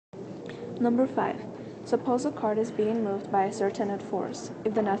Number 5. Suppose a cart is being moved by a certain net force.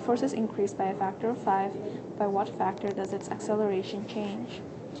 If the net force is increased by a factor of 5, by what factor does its acceleration change?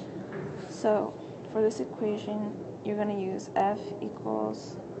 So, for this equation, you're going to use F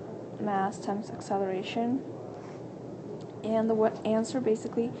equals mass times acceleration. And the answer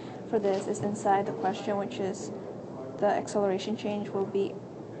basically for this is inside the question, which is the acceleration change will be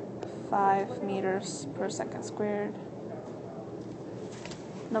 5 meters per second squared.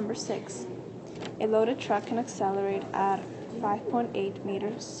 Number 6. A loaded truck can accelerate at 5.8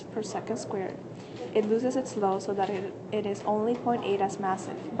 meters per second squared. It loses its load so that it is only 0.8 as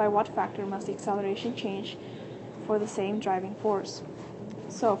massive. By what factor must the acceleration change for the same driving force?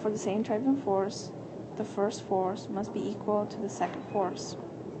 So for the same driving force, the first force must be equal to the second force.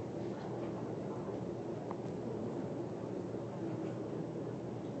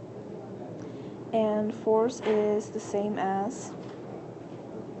 And force is the same as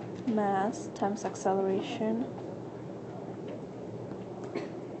mass times acceleration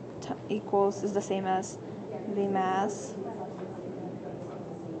is the same as the mass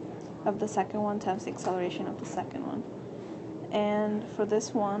of the second one times the acceleration of the second one. And for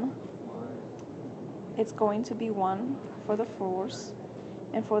this one, it's going to be 1 for the force,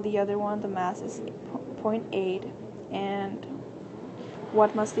 and for the other one, the mass is 0.8, and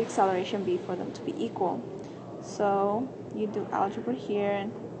what must the acceleration be for them to be equal? So you do algebra here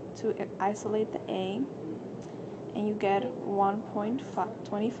and to isolate the A, and you get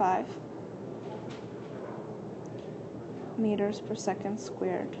 1.25 meters per second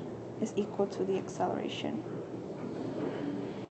squared is equal to the acceleration.